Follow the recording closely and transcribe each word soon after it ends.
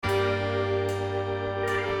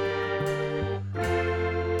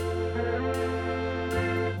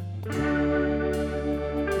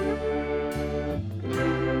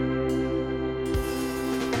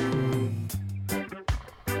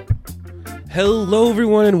Hello,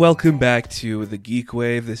 everyone, and welcome back to the Geek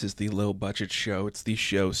Wave. This is the low budget show. It's the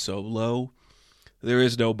show so low, there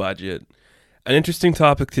is no budget. An interesting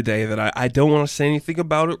topic today that I don't want to say anything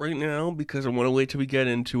about it right now because I want to wait till we get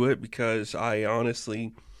into it because I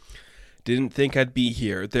honestly didn't think I'd be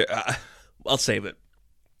here. I'll save it.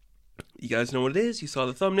 You guys know what it is. You saw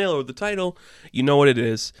the thumbnail or the title. You know what it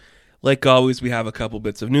is. Like always, we have a couple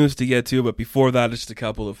bits of news to get to, but before that, just a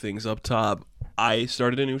couple of things up top. I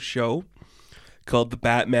started a new show called The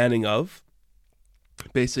Batmaning of.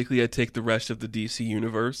 Basically, I take the rest of the DC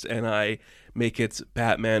universe and I make its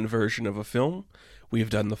Batman version of a film. We've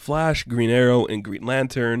done The Flash, Green Arrow, and Green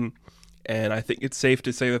Lantern, and I think it's safe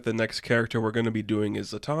to say that the next character we're going to be doing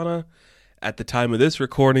is Zatanna. At the time of this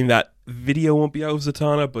recording, that video won't be out of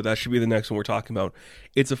Zatanna, but that should be the next one we're talking about.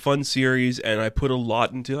 It's a fun series, and I put a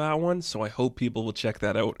lot into that one, so I hope people will check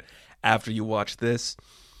that out after you watch this.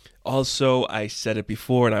 Also, I said it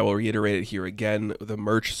before, and I will reiterate it here again, the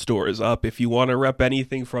merch store is up. If you want to rep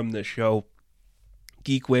anything from this show,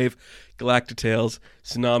 Geek Wave, Galactic Tales,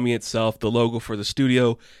 Tsunami itself, the logo for the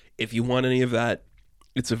studio, if you want any of that,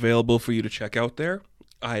 it's available for you to check out there.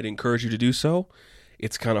 I'd encourage you to do so.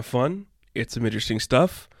 It's kind of fun. It's some interesting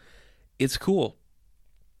stuff. It's cool.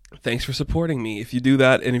 Thanks for supporting me. If you do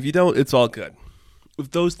that, and if you don't, it's all good.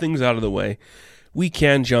 With those things out of the way, we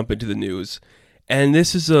can jump into the news. And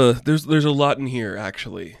this is there's a lot in here,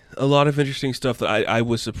 actually. A lot of interesting stuff that I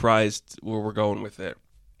was surprised where we're going with it.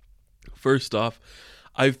 First off,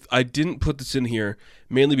 I didn't put this in here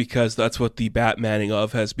mainly because that's what the Batmaning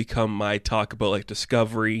of has become my talk about, like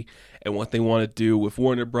Discovery and what they want to do with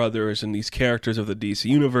Warner Brothers and these characters of the DC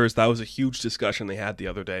universe. That was a huge discussion they had the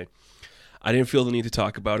other day. I didn't feel the need to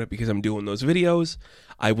talk about it because I'm doing those videos.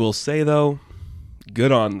 I will say, though,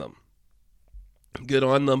 good on them. Good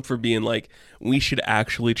on them for being like, we should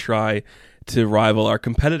actually try to rival our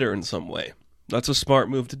competitor in some way. That's a smart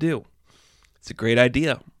move to do. It's a great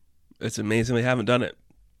idea. It's amazing they haven't done it.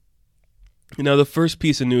 Now, the first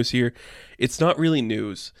piece of news here, it's not really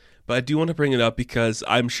news, but I do want to bring it up because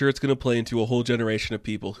I'm sure it's going to play into a whole generation of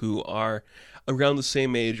people who are around the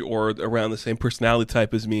same age or around the same personality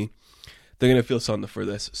type as me. They're going to feel something for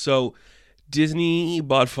this. So, Disney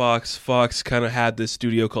bought Fox. Fox kind of had this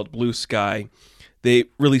studio called Blue Sky. They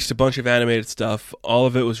released a bunch of animated stuff. All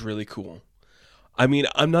of it was really cool. I mean,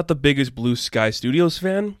 I'm not the biggest Blue Sky Studios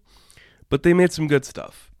fan, but they made some good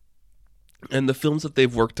stuff. And the films that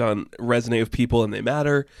they've worked on resonate with people and they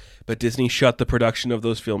matter, but Disney shut the production of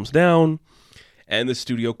those films down, and the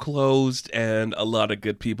studio closed, and a lot of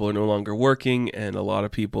good people are no longer working, and a lot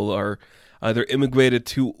of people are either immigrated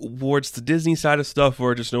towards the Disney side of stuff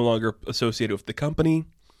or just no longer associated with the company.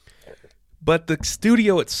 But the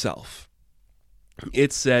studio itself,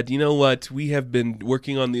 it said, you know what, we have been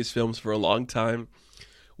working on these films for a long time.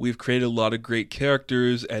 We've created a lot of great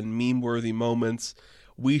characters and meme-worthy moments.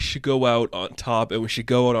 We should go out on top, and we should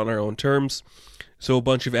go out on our own terms. So a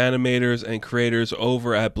bunch of animators and creators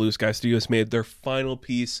over at Blue Sky Studios made their final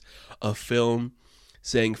piece of film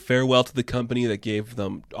saying farewell to the company that gave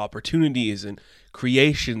them opportunities and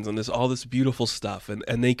creations and all this beautiful stuff.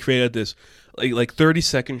 And they created this like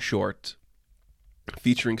 30-second short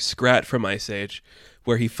featuring Scrat from Ice Age,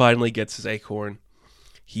 where he finally gets his acorn.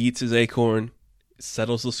 He eats his acorn,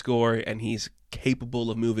 settles the score, and he's capable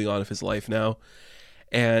of moving on with his life now.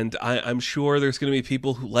 And I'm sure there's going to be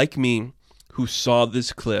people who, like me, who saw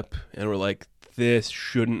this clip and were like, this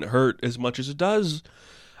shouldn't hurt as much as it does.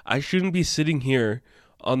 I shouldn't be sitting here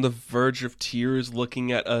on the verge of tears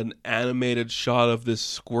looking at an animated shot of this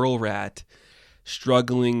squirrel rat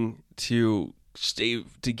struggling to stay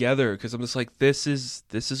together, because I'm just like, this is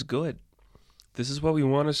good. This is what we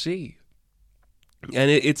want to see. And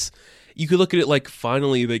it's you could look at it like,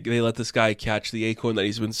 finally they let this guy catch the acorn that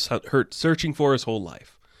he's been searching for his whole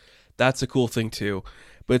life. That's a cool thing too.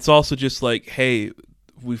 But it's also just like, hey,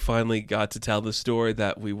 we finally got to tell the story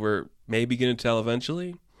that we were maybe going to tell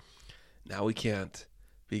eventually. Now we can't,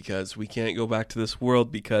 because we can't go back to this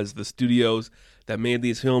world because the studios that made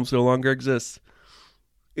these films no longer exist.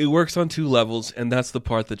 It works on two levels, and that's the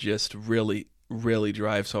part that just really, really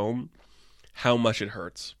drives home how much it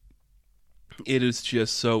hurts. It is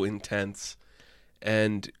just so intense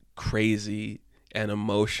and crazy and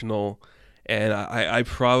emotional, and I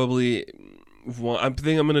probably I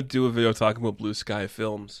think I'm going to do a video talking about Blue Sky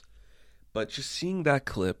films, but just seeing that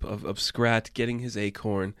clip of Scrat getting his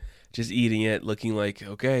acorn, just eating it, looking like,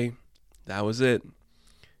 okay, that was it,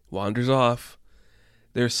 wanders off.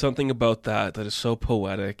 There's something about that is so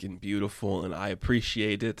poetic and beautiful, and I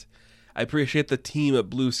appreciate it. I appreciate the team at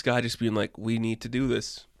Blue Sky just being like, we need to do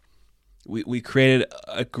this. We created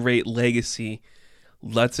a great legacy.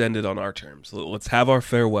 let's end it on our terms. Let's have our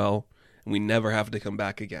farewell, and we never have to come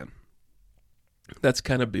back again. That's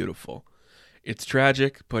kind of beautiful. It's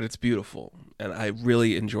tragic, but it's beautiful, and I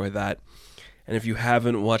really enjoy that. And if you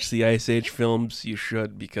haven't watched the Ice Age films, you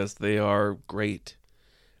should, because they are great.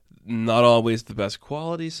 Not always the best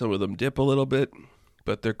quality, some of them dip a little bit,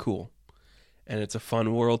 but they're cool. And it's a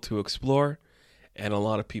fun world to explore, and a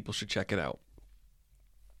lot of people should check it out.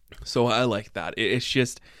 So I like that. It's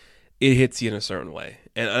just, it hits you in a certain way.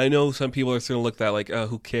 And I know some people are going to look at that like, oh,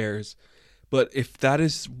 who cares? But if that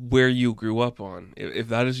is where you grew up on, if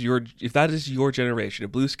that is your generation,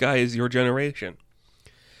 if Blue Sky is your generation,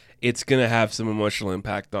 it's going to have some emotional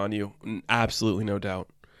impact on you. Absolutely no doubt.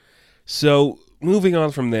 So moving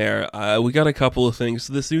on from there, we got a couple of things.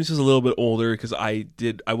 This news is a little bit older because I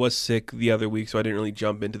was sick the other week, so I didn't really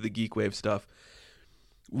jump into the Geek Wave stuff.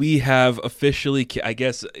 We have officially, I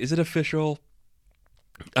guess, is it official?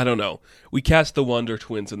 I don't know. We cast the Wonder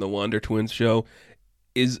Twins in the Wonder Twins show.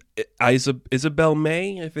 Is Isabel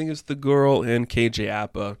May, I think is the girl, and KJ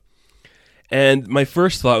Apa. And my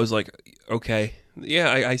first thought was like, okay,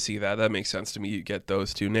 yeah, I see that. That makes sense to me. You get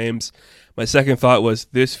those two names. My second thought was,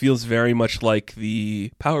 this feels very much like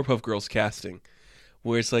the Powerpuff Girls casting,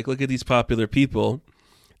 where it's like, look at these popular people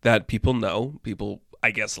that people know, people,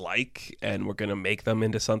 I guess, like, and we're going to make them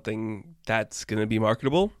into something that's going to be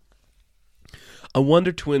marketable. A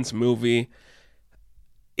Wonder Twins movie,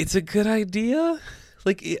 it's a good idea.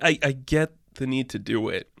 Like, I get the need to do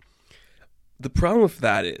it. The problem with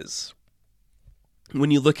that is, when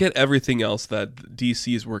you look at everything else that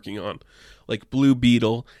DC is working on, like Blue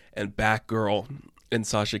Beetle and Batgirl and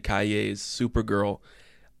Sasha Calle's Supergirl,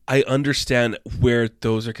 I understand where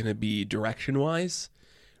those are going to be direction-wise.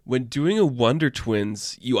 When doing a Wonder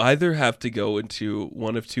Twins, you either have to go into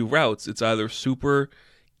one of two routes. It's either super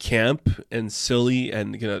camp and silly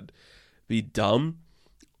and going to be dumb,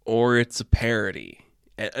 or it's a parody.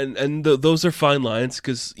 And those are fine lines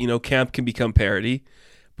because, you know, camp can become parody,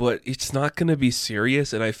 but it's not going to be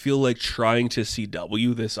serious, and I feel like trying to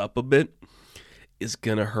CW this up a bit is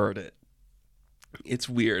going to hurt it. It's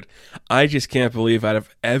weird. I just can't believe out of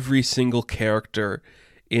every single character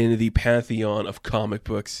in the pantheon of comic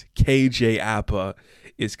books, KJ Apa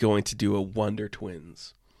is going to do a Wonder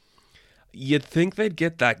Twins. You'd think they'd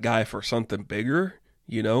get that guy for something bigger,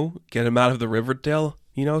 you know, get him out of the Riverdale,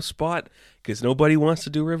 you know, spot, because nobody wants to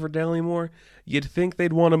do Riverdale anymore. You'd think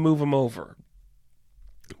they'd want to move him over.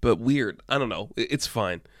 But weird. I don't know. It's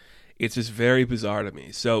fine. It's just very bizarre to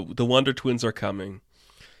me. So the Wonder Twins are coming.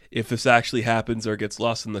 If this actually happens or gets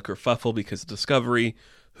lost in the kerfuffle because of Discovery,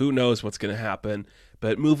 who knows what's going to happen.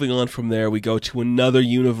 But moving on from there, we go to another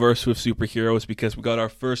universe with superheroes because we got our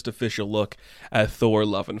first official look at Thor: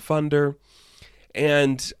 Love and Thunder.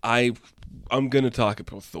 And I'm going to talk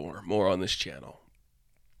about Thor more on this channel.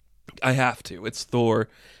 I have to. It's Thor.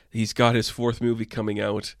 He's got his fourth movie coming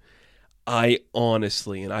out. I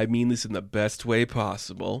honestly, and I mean this in the best way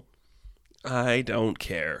possible, I don't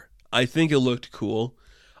care. I think it looked cool.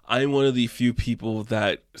 I'm one of the few people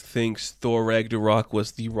that thinks Thor Ragnarok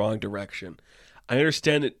was the wrong direction. I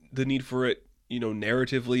understand the need for it, you know,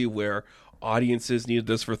 narratively, where audiences needed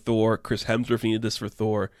this for Thor, Chris Hemsworth needed this for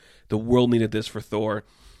Thor, the world needed this for Thor.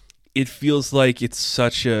 It feels like it's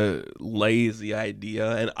such a lazy idea,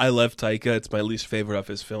 and I love Taika. It's my least favorite of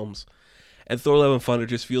his films. And Thor: Love and Thunder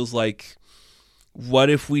just feels like, what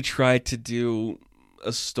if we tried to do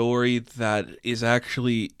a story that is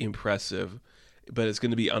actually impressive, but it's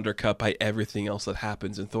going to be undercut by everything else that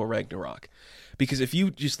happens in Thor Ragnarok? Because if you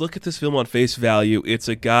just look at this film on face value, it's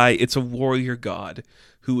a warrior god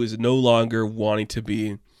who is no longer wanting to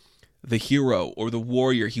be the hero or the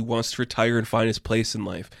warrior. He wants to retire and find his place in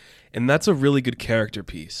life. And that's a really good character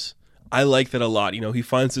piece. I like that a lot. You know, he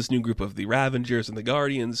finds this new group of the Ravengers and the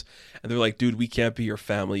Guardians, and they're like, dude, we can't be your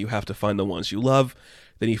family. You have to find the ones you love.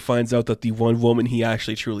 Then he finds out that the one woman he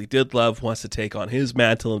actually truly did love wants to take on his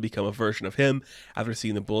mantle and become a version of him after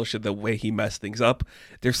seeing the bullshit, the way he messed things up.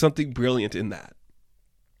 There's something brilliant in that.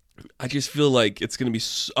 I just feel like it's going to be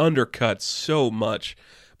undercut so much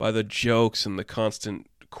by the jokes and the constant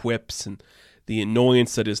quips and the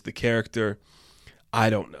annoyance that is the character. I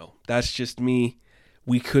don't know. That's just me.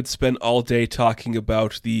 We could spend all day talking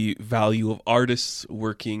about the value of artists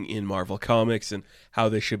working in Marvel Comics and how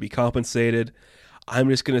they should be compensated. I'm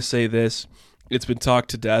just going to say this. It's been talked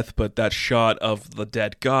to death, but that shot of the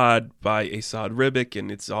dead god by Asad Ribic, and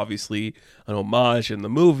it's obviously an homage in the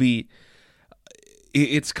movie,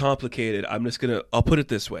 it's complicated. I'll put it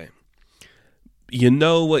this way. You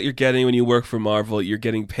know what you're getting when you work for Marvel. You're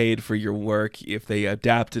getting paid for your work. If they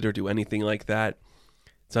adapt it or do anything like that,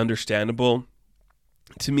 it's understandable.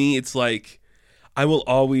 To me, it's like, I will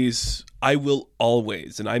always,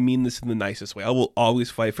 and I mean this in the nicest way, I will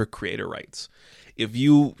always fight for creator rights. If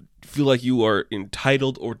you feel like you are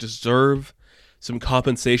entitled or deserve some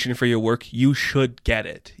compensation for your work, you should get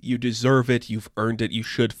it. You deserve it. You've earned it. You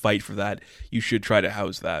should fight for that. You should try to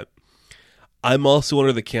house that. I'm also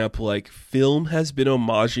under the camp like film has been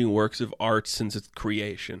homaging works of art since its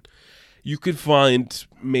creation. You could find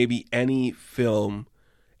maybe any film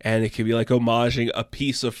and it could be like homaging a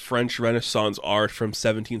piece of French Renaissance art from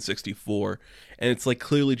 1764, and it's like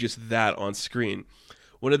clearly just that on screen.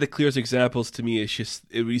 One of the clearest examples to me is just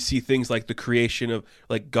we see things like the creation of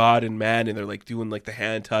like God and man, and they're like doing like the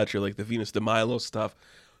hand touch or like the Venus de Milo stuff.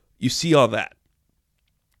 You see all that,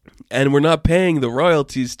 and we're not paying the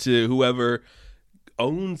royalties to whoever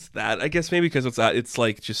owns that. I guess maybe because it's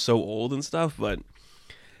like just so old and stuff, but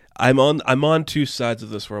I'm on two sides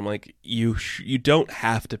of this where I'm like, you don't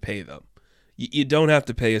have to pay them. You don't have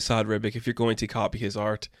to pay Asad Ribic if you're going to copy his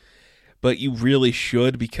art, but you really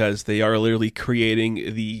should, because they are literally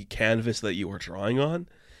creating the canvas that you are drawing on,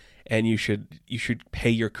 and you should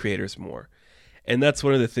pay your creators more. And that's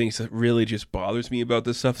one of the things that really just bothers me about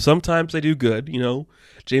this stuff. Sometimes they do good,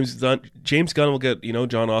 James Gunn will get,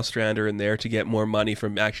 John Ostrander in there to get more money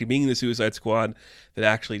from actually being in the Suicide Squad than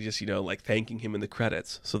actually just, like thanking him in the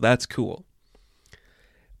credits. So that's cool.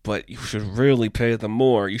 But you should really pay them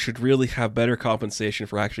more. You should really have better compensation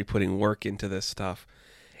for actually putting work into this stuff.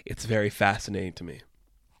 It's very fascinating to me.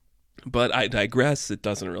 But I digress. It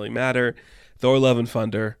doesn't really matter. Thor: Love and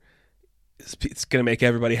Thunder. It's going to make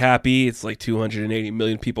everybody happy. It's like 280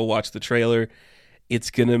 million people watch the trailer. It's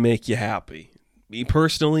going to make you happy. Me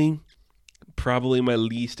personally, probably my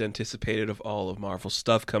least anticipated of all of Marvel's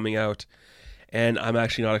stuff coming out. And I'm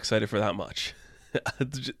actually not excited for that much.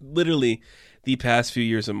 Literally, the past few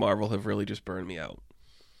years of Marvel have really just burned me out.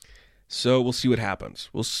 So we'll see what happens.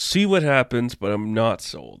 But I'm not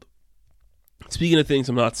sold. Speaking of things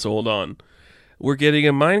I'm not sold on, we're getting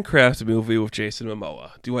a Minecraft movie with Jason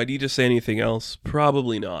Momoa. Do I need to say anything else?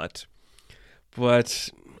 Probably not. But,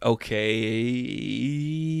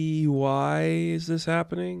 okay, why is this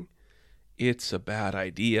happening? It's a bad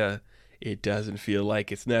idea. It doesn't feel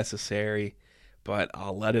like it's necessary, but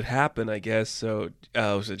I'll let it happen, I guess. So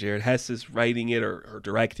Jared Hess is writing it or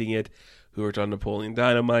directing it, who worked on Napoleon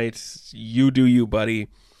Dynamite. You do you, buddy.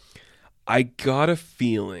 I got a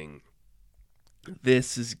feeling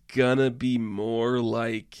this is gonna be more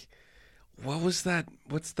like, what's that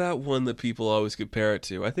one that people always compare it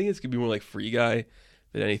to? I think it's gonna be more like Free Guy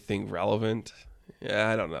than anything relevant. Yeah,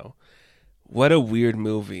 I don't know. What a weird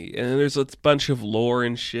movie. And there's a bunch of lore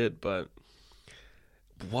and shit, but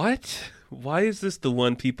what? Why is this the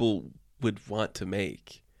one people would want to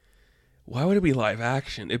make? Why would it be live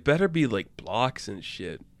action? It better be like blocks and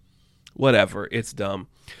shit. Whatever, it's dumb.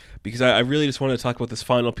 Because I really just want to talk about this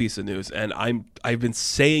final piece of news, and I've been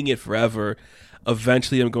saying it forever.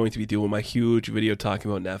 Eventually, I'm going to be doing my huge video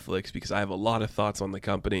talking about Netflix, because I have a lot of thoughts on the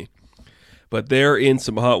company. But they're in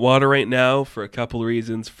some hot water right now for a couple of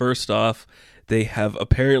reasons. First off, they have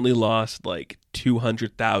apparently lost like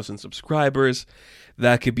 200,000 subscribers.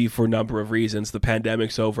 That could be for a number of reasons. The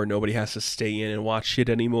pandemic's over. Nobody has to stay in and watch shit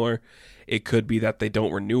anymore. It could be that they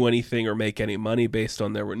don't renew anything or make any money based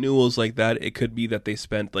on their renewals like that. It could be that they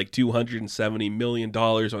spent like $270 million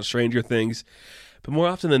on Stranger Things. But more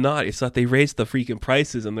often than not, it's that they raised the freaking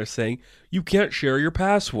prices and they're saying, you can't share your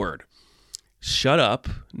password. Shut up.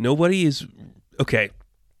 Nobody is... Okay,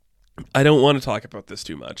 I don't want to talk about this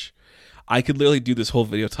too much. I could literally do this whole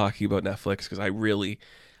video talking about Netflix, because I really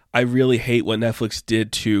hate what Netflix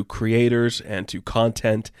did to creators and to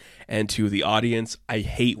content and to the audience. I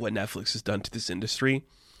hate what Netflix has done to this industry.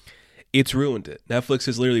 It's ruined it. Netflix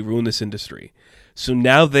has literally ruined this industry. So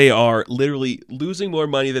now they are literally losing more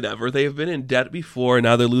money than ever. They have been in debt before, and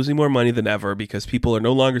now they're losing more money than ever because people are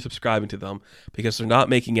no longer subscribing to them, because they're not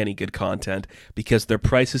making any good content, because their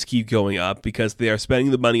prices keep going up, because they are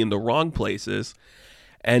spending the money in the wrong places.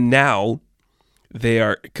 And now they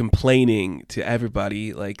are complaining to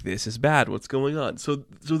everybody like, this is bad, what's going on? So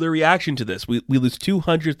their reaction to this, we lose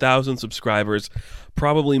 200,000 subscribers,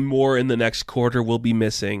 probably more in the next quarter will be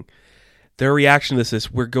missing. Their reaction to this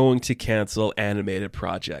is, we're going to cancel animated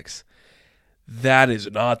projects. That is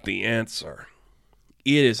not the answer.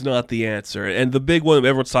 It is not the answer. And the big one that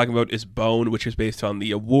everyone's talking about is Bone, which is based on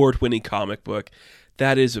the award-winning comic book.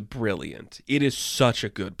 That is brilliant. It is such a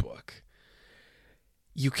good book.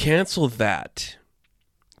 You cancel that,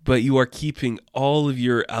 but you are keeping all of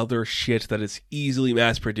your other shit that is easily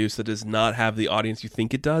mass-produced, that does not have the audience you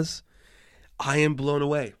think it does. I am blown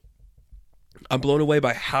away. I'm blown away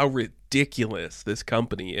by how ridiculous this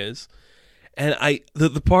company is. And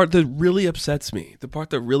the part that really upsets me,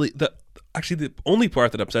 the only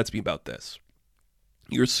part that upsets me about this,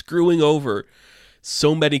 you're screwing over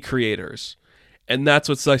so many creators. And that's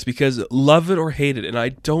what sucks, because love it or hate it, and I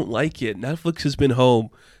don't like it, Netflix has been home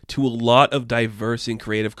to a lot of diverse and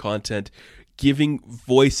creative content, giving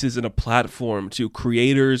voices and a platform to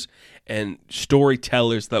creators and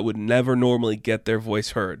storytellers that would never normally get their voice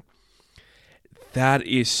heard. That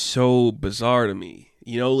is so bizarre to me.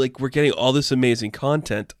 You know, like, we're getting all this amazing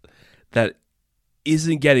content that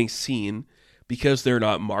isn't getting seen because they're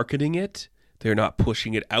not marketing it. They're not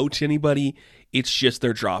pushing it out to anybody. It's just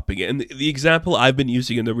they're dropping it. And the example I've been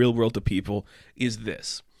using in the real world to people is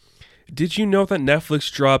this. Did you know that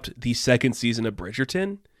Netflix dropped the second season of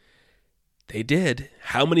Bridgerton? They did.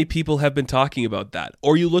 How many people have been talking about that?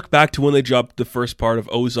 Or you look back to when they dropped the first part of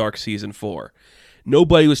Ozark season 4.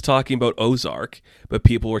 Nobody was talking about Ozark, but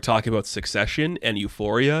people were talking about Succession and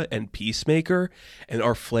Euphoria and Peacemaker and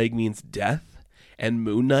Our Flag Means Death and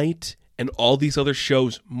Moon Knight and all these other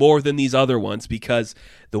shows more than these other ones, because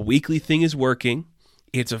the weekly thing is working.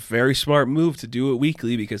 It's a very smart move to do it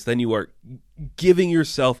weekly, because then you are giving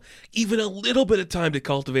yourself even a little bit of time to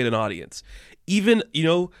cultivate an audience. Even,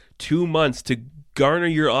 2 months to garner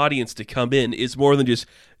your audience to come in is more than just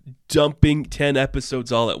dumping 10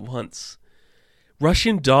 episodes all at once.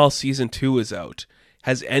 Russian Doll Season 2 is out.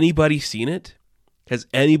 Has anybody seen it? Has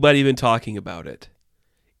anybody been talking about it?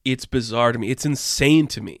 It's bizarre to me. It's insane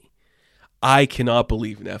to me. I cannot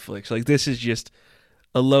believe Netflix. Like, this is just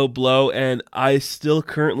a low blow, and I still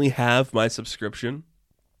currently have my subscription.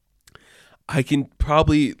 I can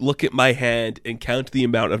probably look at my hand and count the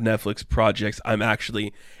amount of Netflix projects I'm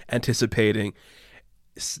actually anticipating.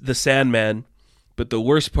 The Sandman. But the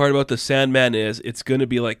worst part about The Sandman is it's going to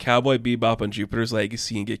be like Cowboy Bebop and Jupiter's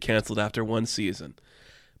Legacy and get canceled after one season.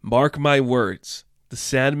 Mark my words. The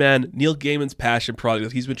Sandman, Neil Gaiman's passion project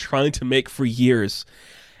that he's been trying to make for years,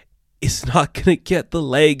 is not going to get the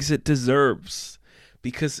legs it deserves,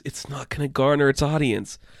 because it's not going to garner its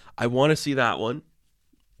audience. I want to see that one.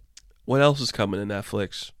 What else is coming to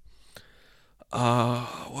Netflix?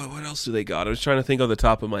 What else do they got? I was trying to think on the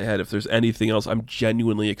top of my head if there's anything else I'm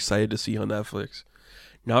genuinely excited to see on Netflix.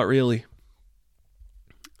 Not really.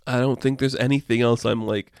 I don't think there's anything else I'm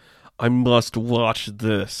like, I must watch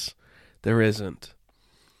this. There isn't.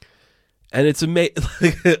 And it's amazing.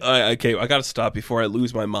 Okay, I gotta stop before I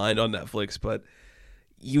lose my mind on Netflix. But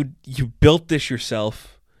you built this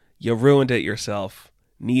yourself. You ruined it yourself.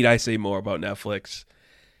 Need I say more about Netflix?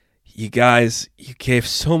 You guys, you gave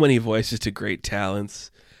so many voices to great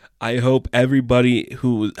talents. I hope everybody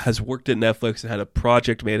who has worked at Netflix and had a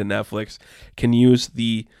project made at Netflix can use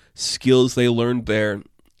the skills they learned there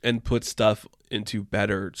and put stuff into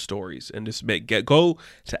better stories, and just go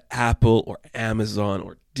to Apple or Amazon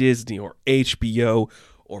or Disney or HBO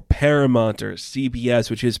or Paramount or CBS,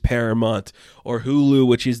 which is Paramount, or Hulu,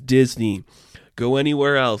 which is Disney. Go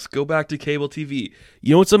anywhere else. Go back to cable TV.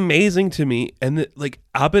 You know what's amazing to me? And like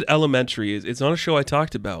Abbott Elementary it's not a show I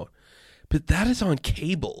talked about, but that is on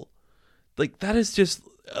cable. Like, that is just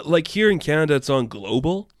like, here in Canada it's on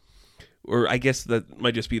Global, or I guess that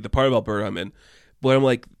might just be the part of Alberta I'm in. But I'm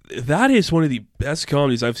like, that is one of the best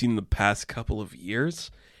comedies I've seen in the past couple of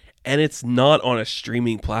years, and it's not on a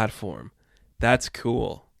streaming platform. That's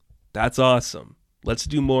cool. That's awesome. Let's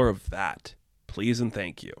do more of that. Please and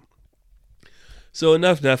thank you. So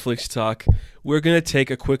enough Netflix talk. We're going to take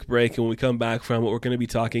a quick break, and when we come back from it, we're going to be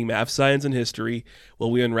talking math, science, and history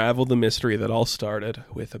while we unravel the mystery that all started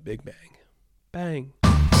with a Big Bang. Bang.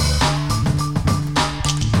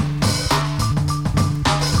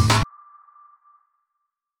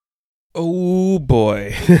 Oh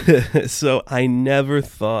boy. So I never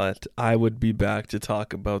thought I would be back to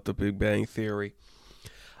talk about the Big Bang Theory.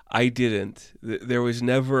 I didn't. There was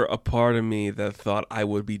never a part of me that thought I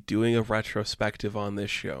would be doing a retrospective on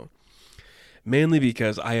this show. Mainly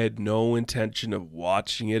because I had no intention of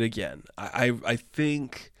watching it again. I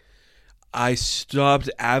think I stopped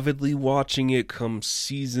avidly watching it come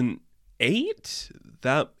season 8?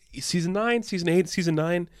 Season 9, season 8, season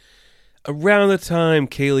 9? Around the time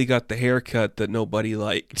Kaylee got the haircut that nobody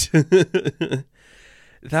liked.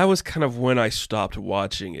 That was kind of when I stopped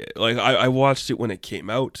watching it. Like, I watched it when it came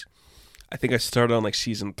out. I think I started on like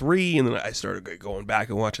season 3, and then I started going back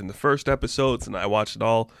and watching the first episodes, and I watched it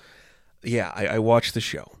all. Yeah, I watched the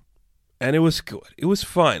show. And it was good. It was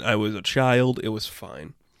fine. I was a child. It was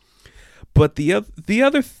fine. But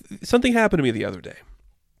something happened to me the other day.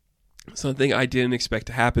 Something I didn't expect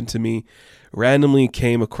to happen to me randomly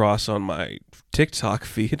came across on my TikTok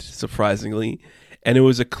feed, surprisingly, and it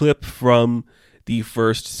was a clip from the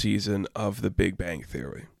first season of The Big Bang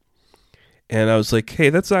Theory. and I was like,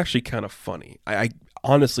 hey, that's actually kind of funny. I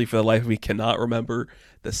honestly, for the life of me, cannot remember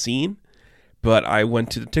the scene, but I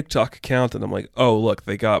went to the TikTok account and I'm like, oh, look,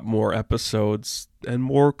 they got more episodes and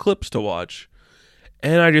more clips to watch.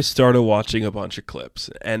 And I just started watching a bunch of clips.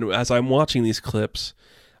 And as I'm watching these clips,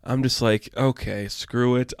 I'm just like, okay,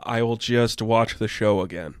 screw it. I will just watch the show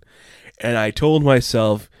again. And I told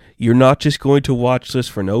myself, you're not just going to watch this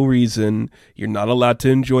for no reason. You're not allowed to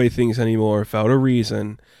enjoy things anymore without a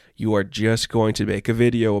reason. You are just going to make a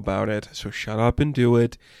video about it. So shut up and do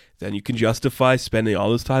it. Then you can justify spending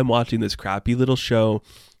all this time watching this crappy little show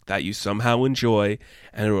that you somehow enjoy,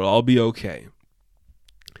 and it will all be okay.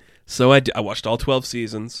 So I watched all 12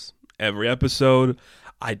 seasons, every episode.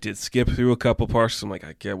 I did skip through a couple parts. I'm like,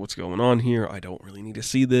 I get what's going on here. I don't really need to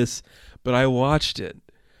see this. But I watched it.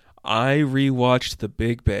 I rewatched The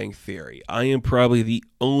Big Bang Theory. I am probably the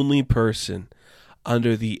only person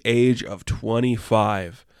under the age of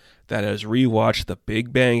 25 that has rewatched The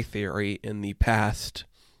Big Bang Theory in the past,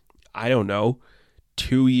 I don't know,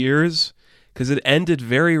 2 years? Because it ended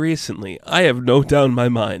very recently. I have no doubt in my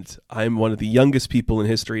mind I'm one of the youngest people in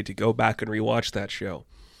history to go back and rewatch that show.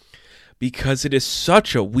 Because it is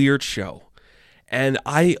such a weird show. And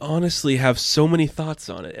I honestly have so many thoughts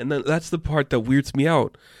on it. And that's the part that weirds me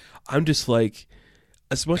out. I'm just like,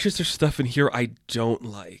 as much as there's stuff in here I don't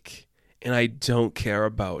like and I don't care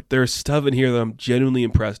about, there's stuff in here that I'm genuinely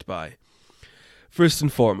impressed by. First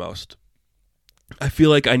and foremost, I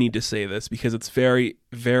feel like I need to say this because it's very,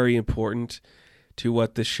 very important to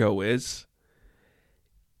what this show is.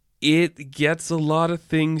 It gets a lot of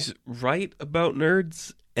things right about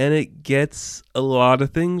nerds, and it gets a lot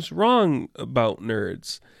of things wrong about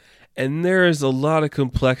nerds. And there is a lot of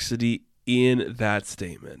complexity in that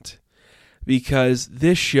statement. Because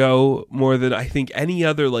this show, more than I think any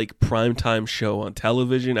other like primetime show on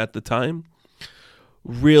television at the time,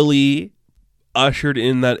 really ushered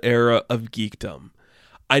in that era of geekdom.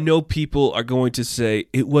 I know people are going to say,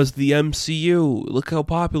 it was the MCU. Look how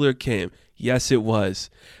popular it came. Yes, it was.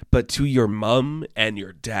 But to your mom and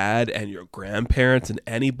your dad and your grandparents and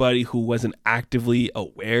anybody who wasn't actively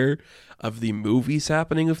aware of the movies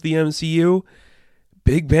happening with the MCU,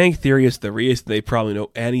 Big Bang Theory is the reason they probably know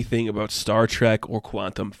anything about Star Trek or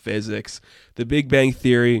quantum physics. The Big Bang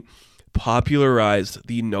Theory popularized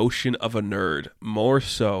the notion of a nerd more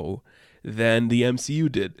so than the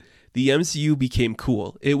MCU did. The MCU became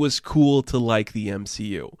cool. It was cool to like the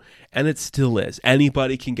MCU, and it still is.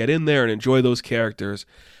 Anybody can get in there and enjoy those characters,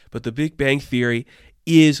 but The Big Bang Theory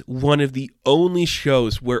is one of the only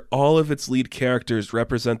shows where all of its lead characters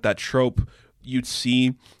represent that trope you'd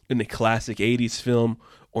see in the classic 80s film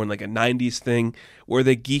or in like a 90s thing where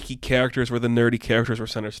the geeky characters, where the nerdy characters were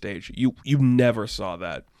center stage. You never saw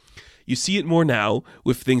that. You see it more now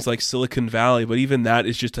with things like Silicon Valley, but even that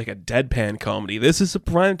is just like a deadpan comedy. This is a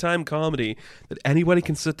primetime comedy that anybody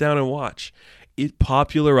can sit down and watch. It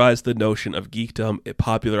popularized the notion of geekdom. It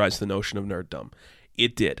popularized the notion of nerddom.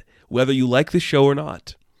 It did, whether you like the show or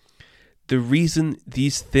not. The reason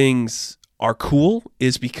these things are cool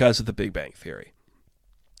is because of The Big Bang Theory.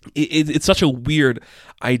 It's such a weird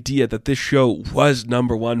idea that this show was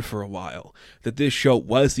number one for a while, that this show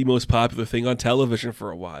was the most popular thing on television for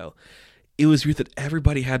a while. It was weird that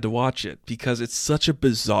everybody had to watch it because it's such a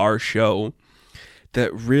bizarre show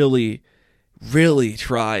that really, really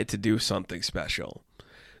tried to do something special.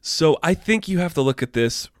 So I think you have to look at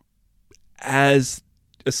this as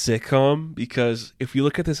a sitcom, because if you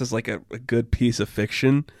look at this as like a good piece of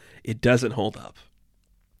fiction, it doesn't hold up.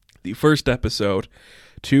 The first episode,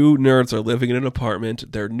 two nerds are living in an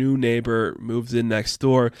apartment. Their new neighbor moves in next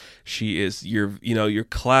door. She is your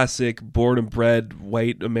classic born and bred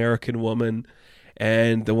white American woman,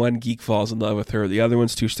 and the one geek falls in love with her. The other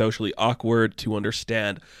one's too socially awkward to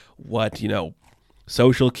understand what,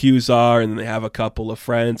 social cues are, and then they have a couple of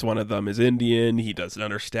friends. One of them is Indian. He doesn't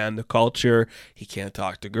understand the culture. He can't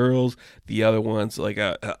talk to girls. The other one's like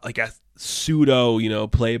a pseudo,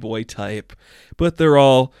 playboy type, but they're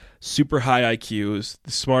all super high IQs,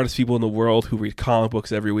 the smartest people in the world who read comic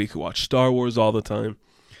books every week, who watch Star Wars all the time.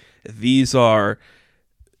 These are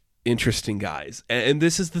interesting guys. And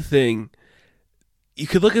this is the thing. You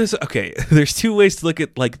could look at this. Okay, there's two ways to look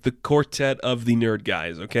at like the quartet of the nerd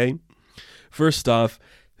guys, okay? First off,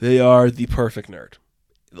 they are the perfect nerd.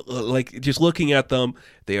 Like, just looking at them,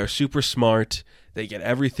 they are super smart. They get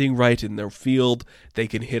everything right in their field. They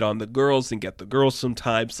can hit on the girls and get the girls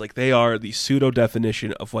sometimes. Like, they are the pseudo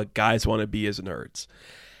definition of what guys want to be as nerds.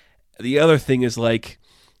 The other thing is, like,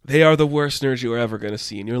 they are the worst nerds you're ever going to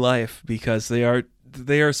see in your life, because they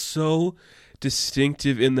are so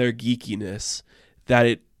distinctive in their geekiness that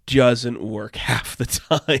it doesn't work half the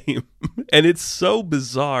time. And it's so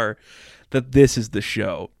bizarre that this is the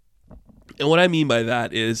show. And what I mean by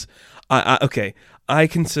that is, I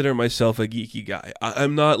consider myself a geeky guy.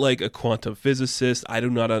 I'm not like a quantum physicist. I do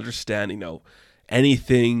not understand,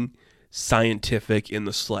 anything scientific in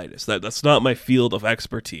the slightest. That's not my field of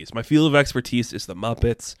expertise. My field of expertise is the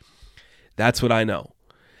Muppets. That's what I know.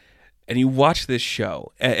 And you watch this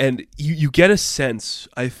show, and you get a sense,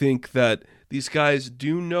 I think, that these guys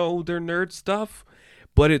do know their nerd stuff,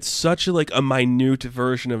 but it's such a minute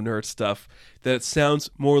version of nerd stuff that it sounds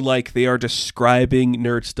more like they are describing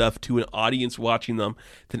nerd stuff to an audience watching them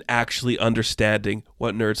than actually understanding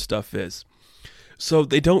what nerd stuff is. So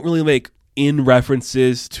they don't really make in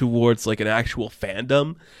references towards an actual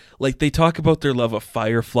fandom. They talk about their love of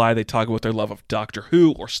Firefly, they talk about their love of Doctor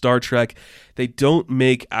Who or Star Trek. They don't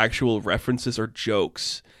make actual references or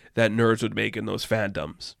jokes that nerds would make in those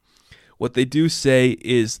fandoms. What they do say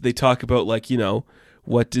is they talk about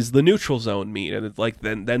what does the neutral zone mean? And it's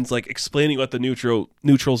then it's explaining what the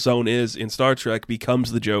neutral zone is in Star Trek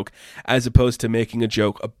becomes the joke, as opposed to making a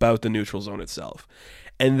joke about the neutral zone itself.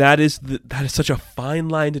 And that is such a fine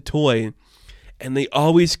line to toy, and they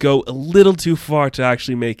always go a little too far to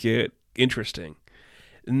actually make it interesting.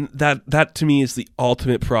 And that to me is the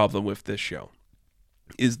ultimate problem with this show,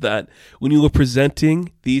 is that when you were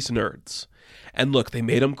presenting these nerds, and look, they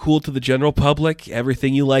made them cool to the general public.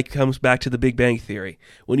 Everything you like comes back to the Big Bang Theory.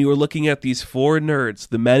 When you were looking at these four nerds,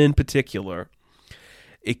 the men in particular,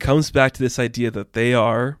 it comes back to this idea that they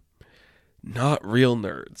are not real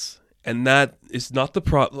nerds. And that is not the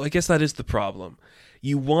problem. I guess that is the problem.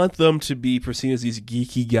 You want them to be perceived as these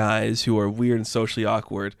geeky guys who are weird and socially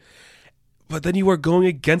awkward, but then you are going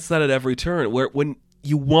against that at every turn. When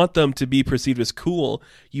you want them to be perceived as cool,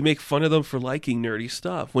 you make fun of them for liking nerdy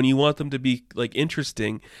stuff. When you want them to be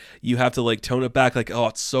interesting, you have to tone it back. Oh,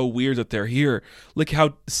 it's so weird that they're here. Look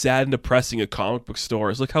how sad and depressing a comic book store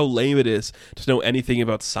is. Look how lame it is to know anything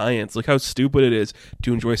about science. Look how stupid it is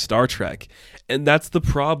to enjoy Star Trek. And that's the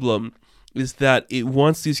problem, is that it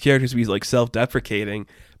wants these characters to be self-deprecating,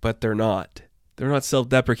 but they're not. They're not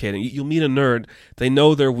self-deprecating. You'll meet a nerd, they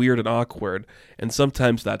know they're weird and awkward, and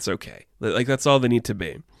sometimes that's okay. That's all they need to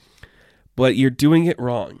be. But you're doing it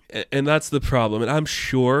wrong, and that's the problem. And I am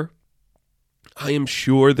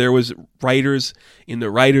sure there was writers in the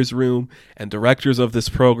writer's room and directors of this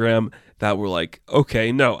program that were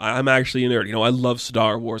okay, no, I'm actually a nerd. I love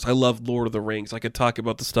Star Wars. I love Lord of the Rings. I could talk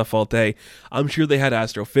about the stuff all day. I'm sure they had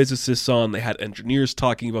astrophysicists on. They had engineers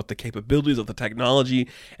talking about the capabilities of the technology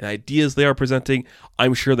and ideas they are presenting.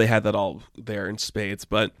 I'm sure they had that all there in spades,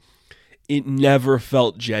 but it never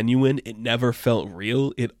felt genuine. It never felt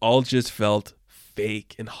real. It all just felt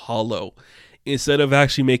fake and hollow. Instead of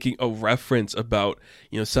actually making a reference about,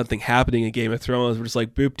 something happening in Game of Thrones, we're just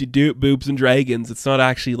boop-de-doop, boobs and dragons. It's not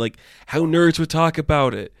actually how nerds would talk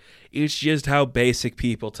about it. It's just how basic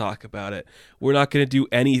people talk about it. We're not going to do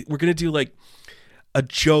we're going to do a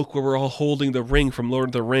joke where we're all holding the ring from Lord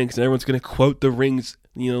of the Rings and everyone's going to quote the rings,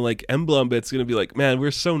 emblem, but it's going to be man,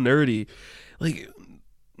 we're so nerdy.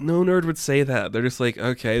 No nerd would say that. They're just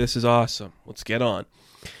okay, this is awesome. Let's get on.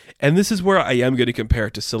 And this is where I am going to compare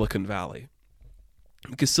it to Silicon Valley.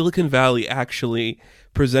 Because Silicon Valley actually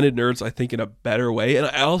presented nerds, I think, in a better way. And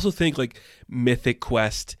I also think Mythic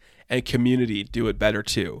Quest and Community do it better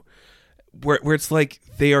too. Where it's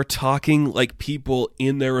they are talking like people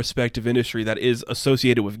in their respective industry that is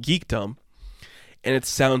associated with geekdom. And it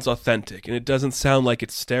sounds authentic. And it doesn't sound like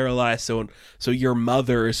it's sterilized. So your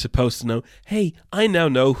mother is supposed to know, hey, I now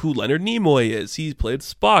know who Leonard Nimoy is. He played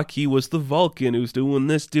Spock. He was the Vulcan who's doing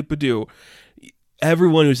this doo-ba-doo.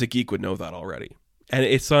 Everyone who's a geek would know that already. And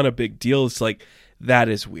it's not a big deal. It's that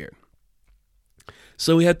is weird.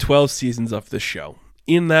 So we had 12 seasons of this show.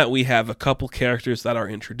 In that, we have a couple characters that are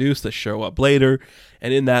introduced that show up later.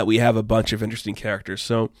 And in that, we have a bunch of interesting characters.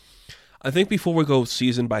 So I think before we go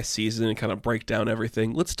season by season and kind of break down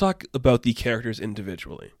everything, let's talk about the characters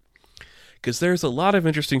individually. Because there's a lot of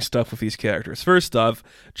interesting stuff with these characters. First off,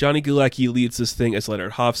 Johnny Galecki leads this thing as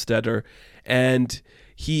Leonard Hofstadter. And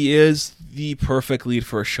he is the perfect lead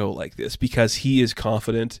for a show like this because he is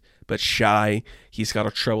confident but shy. He's got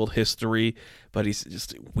a troubled history, but he's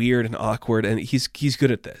just weird and awkward, and he's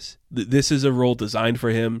good at this. This is a role designed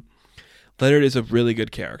for him. Leonard is a really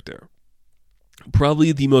good character.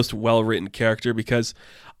 Probably the most well-written character because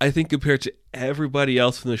I think compared to everybody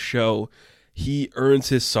else in the show, he earns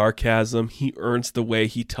his sarcasm. He earns the way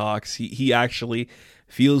he talks. He actually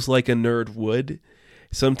feels like a nerd would.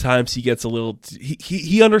 Sometimes he gets a little...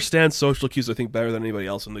 He understands social cues, I think, better than anybody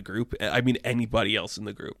else in the group. I mean, anybody else in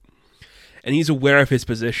the group. and he's aware of his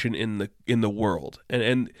position in the world,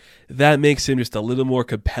 and that makes him just a little more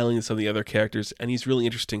compelling than some of the other characters, and he's really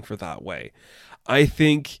interesting for that way. I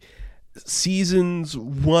think seasons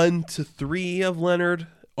 1 to 3 of Leonard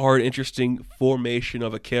are an interesting formation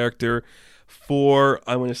of a character. 4,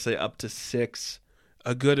 I want to say up to 6,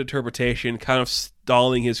 a good interpretation, kind of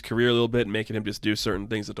stalling his career a little bit, making him just do certain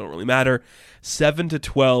things that don't really matter. 7 to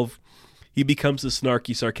 12, he becomes the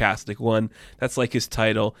snarky, sarcastic one. That's like his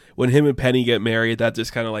title. When him and Penny get married, that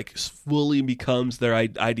just kind of like fully becomes their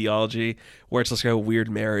ideology, where it's just like a weird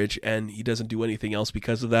marriage, and he doesn't do anything else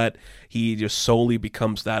because of that. He just solely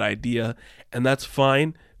becomes that idea, and that's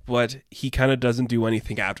fine, but he kind of doesn't do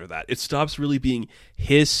anything after that. It stops really being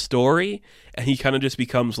his story, and he kind of just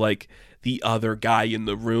becomes like the other guy in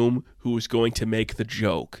the room who is going to make the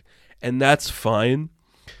joke, and that's fine.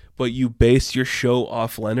 But you base your show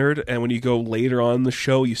off Leonard, and when you go later on in the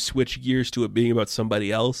show, you switch gears to it being about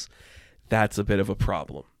somebody else. That's a bit of a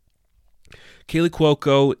problem. Kaley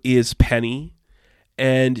Cuoco is Penny,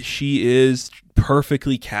 and she is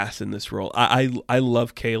perfectly cast in this role. I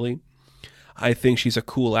love Kaley. I think she's a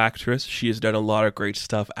cool actress. She has done a lot of great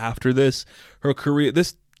stuff after this. Her career,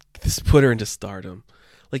 this put her into stardom.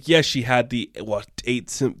 Like, yes, she had the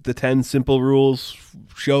 10 Simple Rules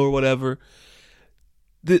show or whatever.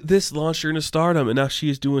 This launched her into stardom, and now she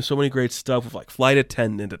is doing so many great stuff with like Flight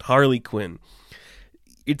Attendant and Harley Quinn.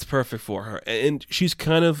 It's perfect for her, and she's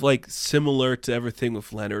kind of like similar to everything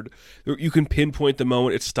with Leonard. You can pinpoint the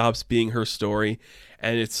moment it stops being her story,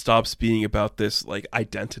 and it stops being about this like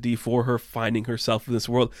identity for her, finding herself in this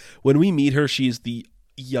world. When we meet her, she's the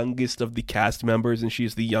youngest of the cast members, and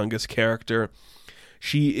she's the youngest character.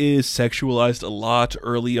 She is sexualized a lot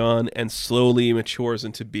early on and slowly matures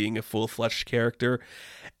into being a full-fledged character.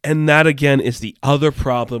 And that, again, is the other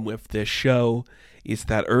problem with this show, is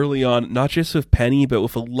that early on, not just with Penny, but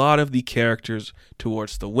with a lot of the characters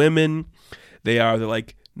towards the women, they're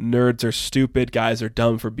like, nerds are stupid, guys are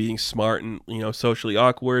dumb for being smart and, socially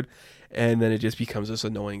awkward, and then it just becomes this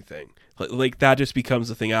annoying thing. Like that just becomes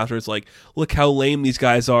the thing after. It's like, look how lame these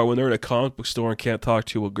guys are when they're in a comic book store and can't talk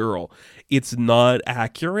to a girl. It's not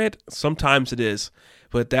accurate. Sometimes it is,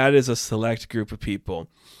 but that is a select group of people.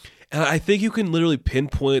 And I think you can literally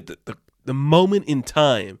pinpoint the moment in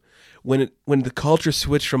time when the culture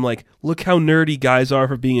switched from like, look how nerdy guys are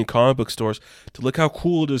for being in comic book stores, to look how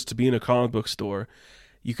cool it is to be in a comic book store.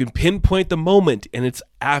 You can pinpoint the moment, and it's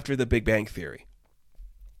after The Big Bang Theory.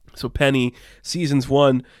 So Penny, seasons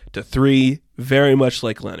 1 to 3, very much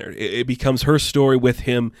like Leonard. It becomes her story with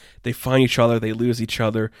him. They find each other. They lose each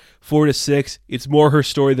other. 4 to 6, it's more her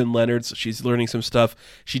story than Leonard's. She's learning some stuff.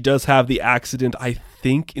 She does have the accident, I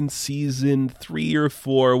think, in season 3 or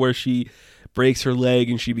 4, where she breaks her leg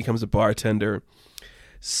and she becomes a bartender.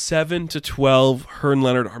 7 to 12, her and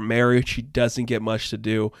Leonard are married. She doesn't get much to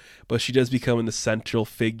do, but she does become an essential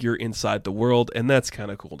figure inside the world, and that's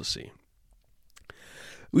kind of cool to see.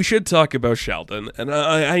 We should talk about Sheldon, and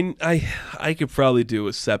I could probably do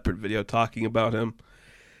a separate video talking about him,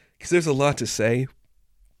 because there's a lot to say.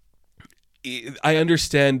 I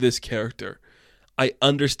understand this character. I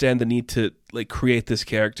understand the need to create this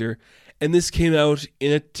character, and this came out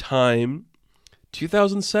in a time,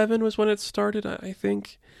 2007 was when it started, I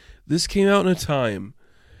think. This came out in a time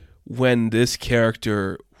when this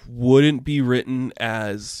character wouldn't be written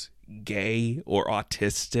as gay or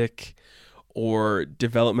autistic or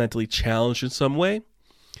developmentally challenged in some way.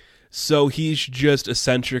 So he's just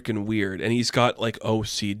eccentric and weird, and he's got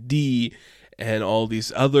OCD and all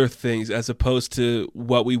these other things, as opposed to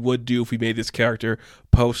what we would do if we made this character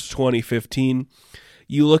post 2015.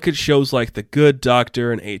 You look at shows like The Good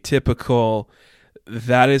Doctor and Atypical,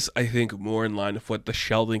 that is, I think, more in line with what the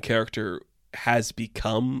Sheldon character has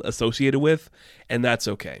become associated with, and that's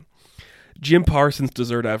okay. Jim Parsons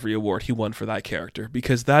deserved every award he won for that character,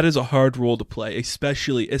 because that is a hard role to play,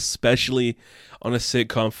 especially on a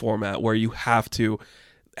sitcom format where you have to,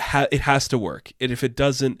 it has to work. And if it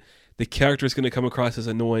doesn't, the character is going to come across as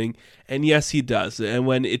annoying. And yes, he does. And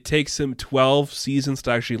when it takes him 12 seasons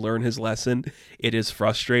to actually learn his lesson, it is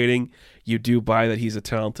frustrating. You do buy that he's a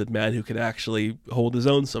talented man who can actually hold his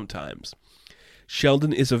own sometimes.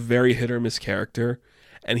 Sheldon is a very hit or miss character.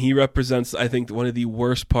 And he represents, I think, one of the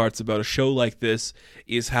worst parts about a show like this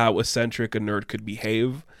is how eccentric a nerd could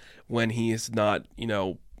behave when he is not,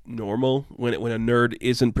 normal. When a nerd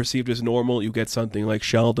isn't perceived as normal, you get something like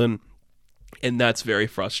Sheldon, and that's very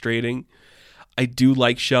frustrating. I do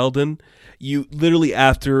like Sheldon. You literally,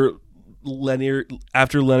 after Leonard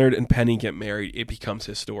and Penny get married, it becomes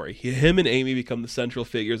his story. Him and Amy become the central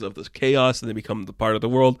figures of this chaos, and they become the part of the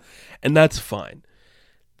world, and that's fine.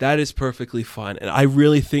 that is perfectly fine. And I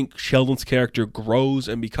really think Sheldon's character grows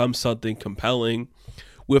and becomes something compelling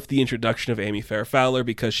with the introduction of Amy Farrah Fowler,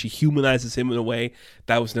 because she humanizes him in a way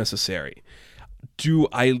that was necessary. Do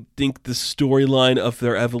I think the storyline of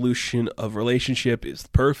their evolution of relationship is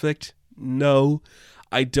perfect? No.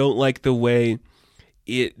 I don't like the way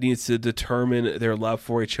it needs to determine their love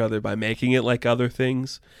for each other by making it like other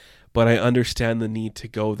things, but I understand the need to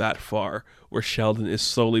go that far, where Sheldon is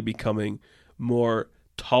slowly becoming more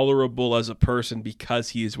tolerable as a person because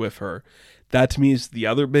he is with her. That to me is the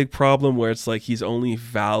other big problem, where it's like he's only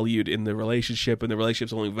valued in the relationship, and the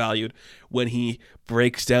relationship's only valued when he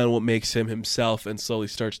breaks down what makes him himself and slowly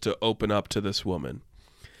starts to open up to this woman.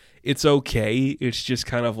 It's okay. It's just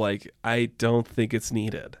kind of like, I don't think it's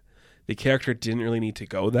needed. The character didn't really need to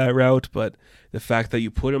go that route, but the fact that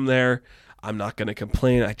you put him there, I'm not going to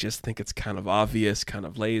complain. I just think it's kind of obvious, kind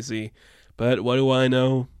of lazy. But what do I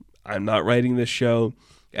know? I'm not writing this show,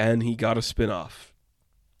 and he got a spinoff.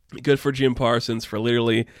 Good for Jim Parsons for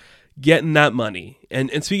literally getting that money.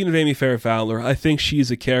 And speaking of Amy Farrah Fowler, I think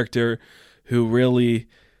she's a character who really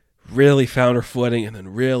found her footing and then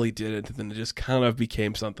really did it, and then it just kind of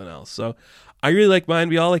became something else. So I really like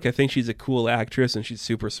Mayim Bialik. I think she's a cool actress and she's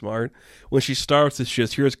super smart. When she starts, it's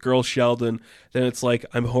just, here's girl Sheldon. Then it's like,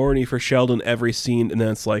 I'm horny for Sheldon every scene. And then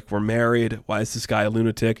it's like, we're married. Why is this guy a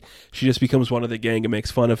lunatic? She just becomes one of the gang and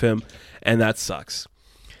makes fun of him. And that sucks.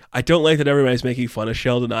 I don't like that everybody's making fun of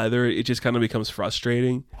Sheldon either. It just kind of becomes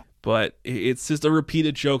frustrating. But it's just a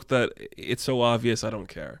repeated joke that it's so obvious, I don't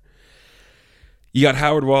care. You got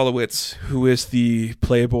Howard Wolowitz, who is the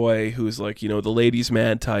playboy, who's like, the ladies'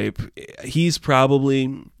 man type. He's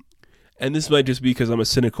probably, and this might just be because I'm a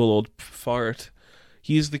cynical old fart,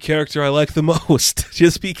 he's the character I like the most,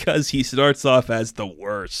 just because he starts off as the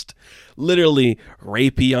worst. Literally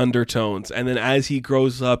rapey undertones. And then as he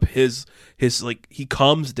grows up, his like, he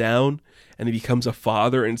calms down and he becomes a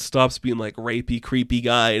father and stops being like rapey, creepy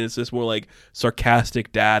guy. And it's just more like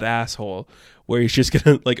sarcastic dad asshole, where he's just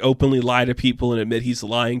going to like openly lie to people and admit he's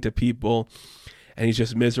lying to people. And he's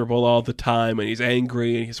just miserable all the time, and he's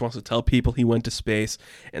angry, and he just wants to tell people he went to space.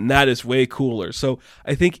 And that is way cooler. So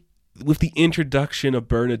I think with the introduction of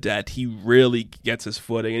Bernadette, he really gets his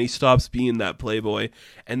footing, and he stops being that playboy.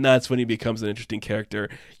 And that's when he becomes an interesting character.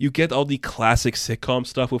 You get all the classic sitcom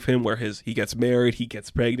stuff with him, where he gets married, he gets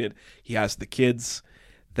pregnant, he has the kids.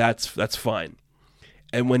 That's fine.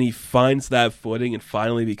 And when he finds that footing and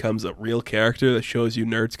finally becomes a real character that shows you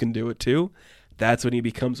nerds can do it too, that's when he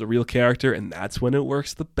becomes a real character, and that's when it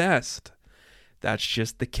works the best. That's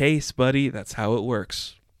just the case, buddy. That's how it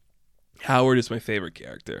works. Howard is my favorite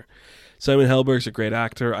character. Simon Helberg's a great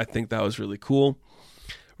actor. I think that was really cool.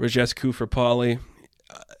 Rajesh Kufra-Pali.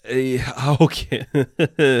 Okay.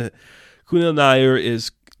 Kunal Nair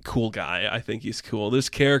is a cool guy. I think he's cool. This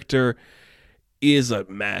character is a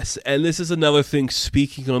mess. And this is another thing,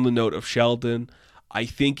 speaking on the note of Sheldon, I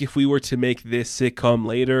think if we were to make this sitcom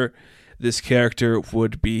later, this character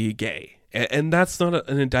would be gay. And that's not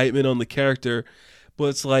an indictment on the character, but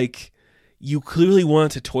it's like, you clearly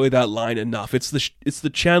want to toy that line enough. It's the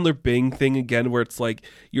Chandler Bing thing again, where it's like,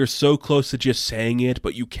 you're so close to just saying it,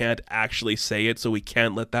 but you can't actually say it, so we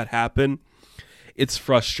can't let that happen. It's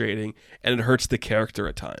frustrating, and it hurts the character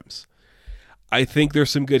at times. I think there's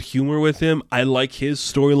some good humor with him. I like his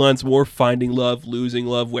storylines more, finding love, losing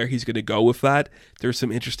love, where he's going to go with that. There's some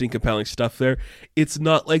interesting, compelling stuff there. It's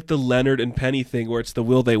not like the Leonard and Penny thing, where it's the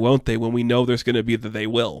will they, won't they, when we know there's going to be the they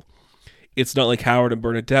will. It's not like Howard and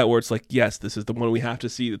Bernadette, where it's like, yes, this is the one we have to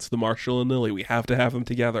see. It's the Marshall and Lily. We have to have them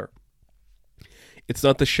together. It's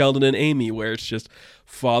not the Sheldon and Amy, where it's just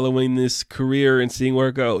following this career and seeing where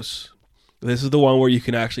it goes. This is the one where you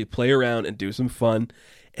can actually play around and do some fun.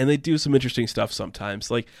 And they do some interesting stuff sometimes.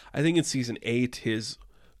 Like, I think in season 8, his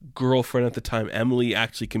girlfriend at the time, Emily,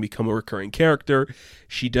 actually can become a recurring character.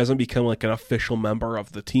 She doesn't become like an official member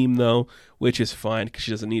of the team, though, which is fine because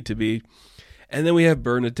she doesn't need to be. And then we have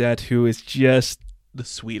Bernadette, who is just the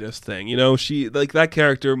sweetest thing. She, like, that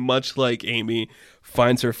character, much like Amy,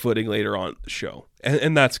 finds her footing later on the show.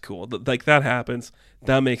 And that's cool. Like, that happens.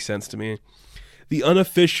 That makes sense to me. The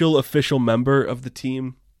unofficial official member of the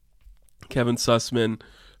team, Kevin Sussman,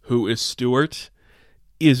 who is Stuart,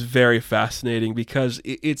 is very fascinating because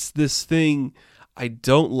it's this thing I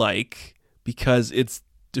don't like because it's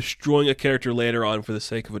destroying a character later on for the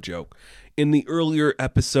sake of a joke. In the earlier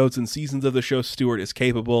episodes and seasons of the show, Stuart is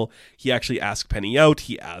capable. He actually asked Penny out.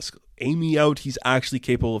 He asked Amy out. He's actually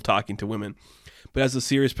capable of talking to women. But as the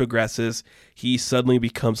series progresses, he suddenly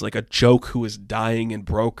becomes like a joke who is dying and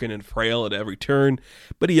broken and frail at every turn.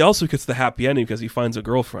 But he also gets the happy ending because he finds a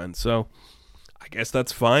girlfriend. So I guess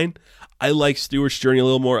that's fine. I like Stewart's journey a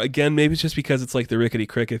little more. Again, maybe it's just because it's like the Rickety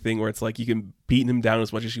Cricket thing where it's like you can beat him down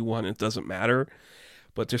as much as you want and it doesn't matter.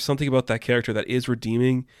 But there's something about that character that is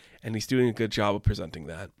redeeming, and he's doing a good job of presenting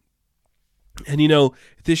that. And,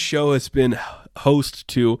 this show has been host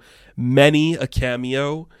to many a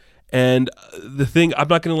cameo. And the thing, I'm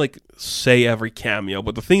not going to say every cameo,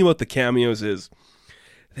 but the thing about the cameos is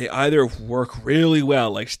they either work really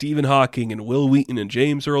well, like Stephen Hawking and Will Wheaton and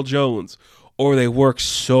James Earl Jones, or they work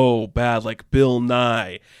so bad, like Bill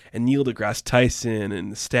Nye and Neil deGrasse Tyson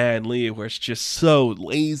and Stan Lee, where it's just so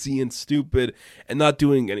lazy and stupid and not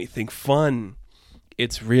doing anything fun.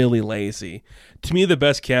 It's really lazy. To me, the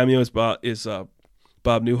best cameo is Bob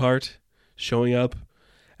Newhart showing up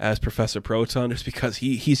as Professor Proton, just because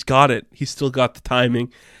he's got it. He's still got the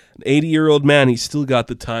timing. An 80-year-old man, he's still got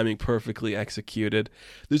the timing perfectly executed.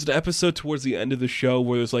 There's an episode towards the end of the show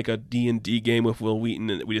where there's like a D&D game with Will Wheaton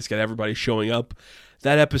and we just get everybody showing up.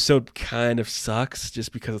 That episode kind of sucks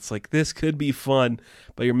just because it's like, this could be fun,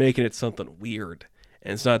 but you're making it something weird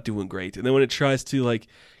and it's not doing great. And then when it tries to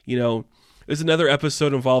there's another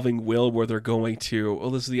episode involving Will where they're going to,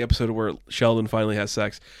 this is the episode where Sheldon finally has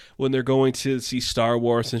sex, when they're going to see Star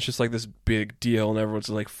Wars, and it's just like this big deal, and everyone's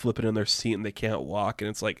like flipping in their seat and they can't walk, and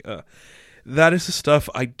it's like, that is the stuff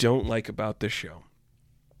I don't like about this show.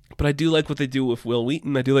 But I do like what they do with Will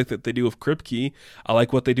Wheaton. I do like that they do with Kripke. I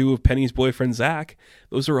like what they do with Penny's boyfriend, Zach.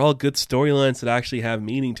 Those are all good storylines that actually have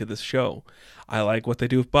meaning to this show. I like what they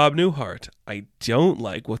do with Bob Newhart. I don't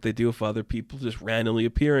like what they do with other people just randomly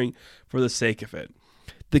appearing for the sake of it.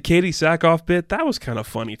 The Katie Sackhoff bit, that was kind of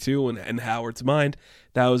funny too, and Howard's Mind,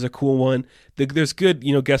 that was a cool one. There's good,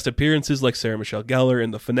 guest appearances like Sarah Michelle Gellar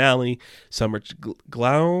in the finale, Summer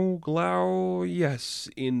Glau, yes,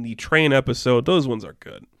 in the train episode. Those ones are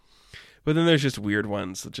good. But then there's just weird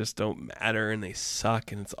ones that just don't matter, and they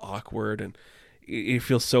suck, and it's awkward, and it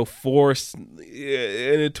feels so forced, and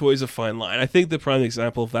it toys a fine line. I think the prime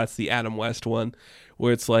example of that's the Adam West one,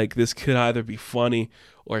 where it's like, this could either be funny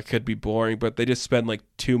or it could be boring, but they just spend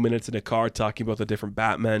 2 minutes in a car talking about the different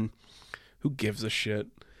Batmen. Who gives a shit?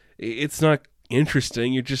 It's not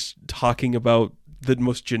interesting. You're just talking about the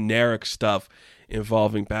most generic stuff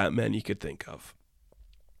involving Batman you could think of.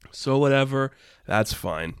 So whatever, that's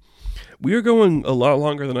fine. We are going a lot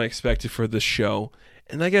longer than I expected for this show,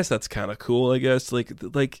 and I guess that's kind of cool. I guess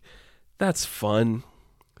that's fun.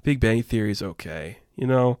 Big Bang Theory is okay.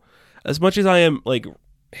 As much as I am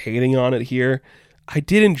hating on it here, I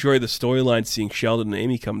did enjoy the storyline, seeing Sheldon and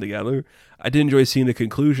Amy come together. I did enjoy seeing the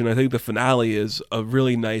conclusion. I think the finale is a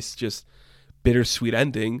really nice, just bittersweet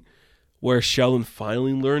ending, where Sheldon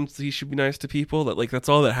finally learns that he should be nice to people. That's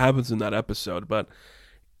all that happens in that episode, but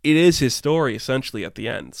it is his story essentially at the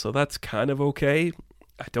end, so that's kind of okay.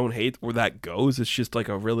 I don't hate where that goes. It's just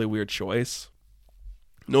a really weird choice.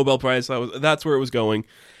 Nobel Prize, that's where it was going.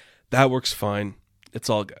 That works fine. It's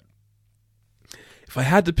all good. If I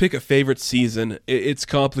had to pick a favorite season, it's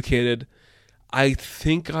complicated. I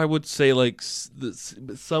think I would say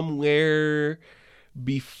somewhere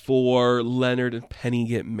before Leonard and Penny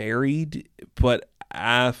get married, but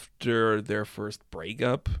after their first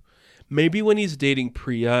breakup. Maybe when he's dating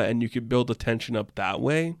Priya and you could build the tension up that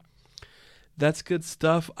way. That's good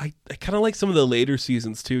stuff. I kind of like some of the later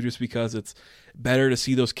seasons too, just because it's better to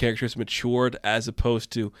see those characters matured as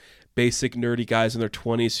opposed to basic nerdy guys in their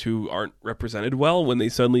 20s who aren't represented well. When they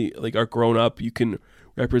suddenly are grown up, you can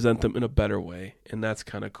represent them in a better way, and that's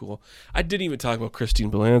kind of cool. I didn't even talk about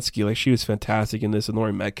Christine Baranski. She was fantastic in this, and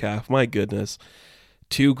Laurie Metcalf. My goodness.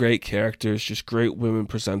 Two great characters, just great women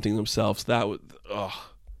presenting themselves. That was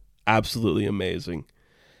absolutely amazing.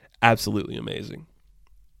 Absolutely amazing.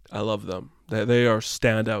 I love them. They are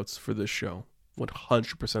standouts for this show. 100%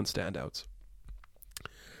 standouts.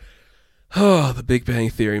 Oh, The Big Bang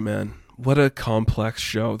Theory, man. What a complex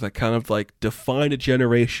show that kind of defined a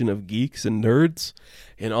generation of geeks and nerds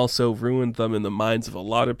and also ruined them in the minds of a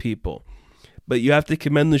lot of people. But you have to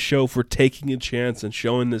commend the show for taking a chance and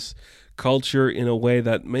showing this culture in a way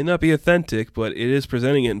that may not be authentic, but it is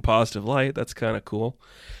presenting it in positive light. That's kind of cool.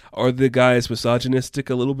 Are the guys misogynistic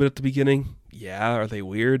a little bit at the beginning? Yeah. Are they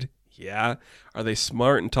weird? Yeah. Are they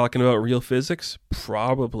smart and talking about real physics?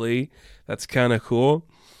 Probably. That's kind of cool.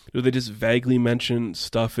 Do they just vaguely mention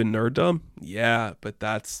stuff in nerddom? Yeah, but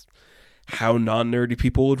that's how non-nerdy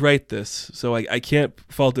people would write this. So I can't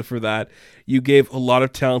fault it for that. You gave a lot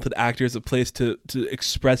of talented actors a place to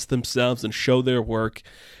express themselves and show their work.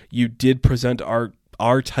 You did present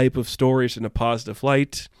our type of stories in a positive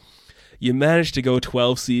light. You managed to go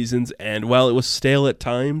 12 seasons, and while it was stale at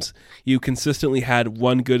times, you consistently had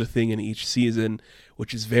one good thing in each season,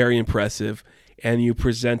 which is very impressive. and you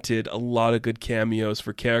presented a lot of good cameos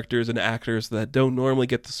for characters and actors that don't normally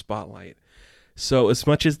get the spotlight. So as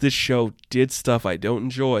much as this show did stuff I don't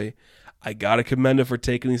enjoy, I gotta commend it for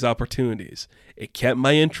taking these opportunities. It kept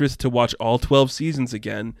my interest to watch all 12 seasons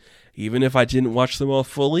again. Even if I didn't watch them all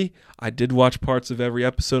fully, I did watch parts of every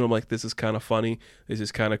episode. I'm like, this is kind of funny. This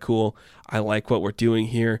is kind of cool. I like what we're doing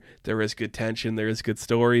here. There is good tension. There is good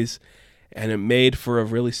stories. And it made for a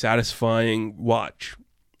really satisfying watch.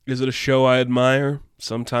 Is it a show I admire?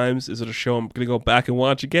 Sometimes. Is it a show I'm going to go back and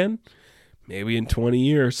watch again? Maybe in 20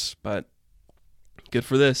 years. But good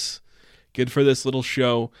for this. Good for this little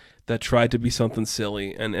show that tried to be something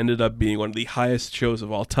silly and ended up being one of the highest shows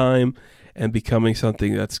of all time and becoming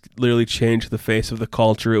something that's literally changed the face of the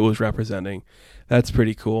culture it was representing. That's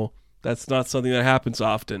pretty cool. That's not something that happens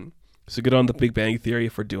often. So good on The Big Bang Theory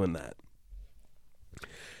for doing that.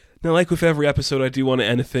 Now, like with every episode, I do want to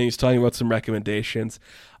end things talking about some recommendations.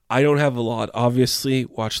 I don't have a lot. Obviously,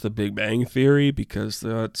 watch The Big Bang Theory because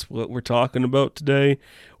that's what we're talking about today.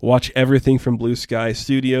 Watch everything from Blue Sky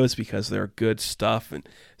Studios because they're good stuff and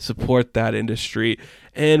support that industry.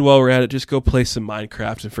 And while we're at it, just go play some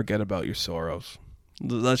Minecraft and forget about your sorrows.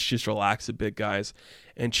 Let's just relax a bit, guys,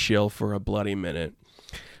 and chill for a bloody minute.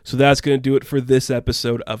 So that's going to do it for this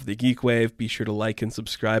episode of The Geek Wave. Be sure to like and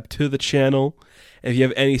subscribe to the channel. If you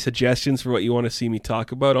have any suggestions for what you want to see me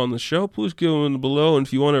talk about on the show, please go in below. And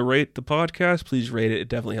if you want to rate the podcast, please rate it. It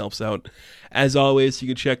definitely helps out. As always, you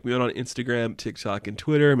can check me out on Instagram, TikTok, and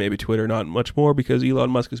Twitter. Maybe Twitter not much more because Elon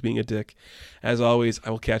Musk is being a dick. As always, I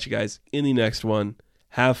will catch you guys in the next one.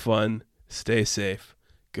 Have fun. Stay safe.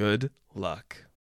 Good luck.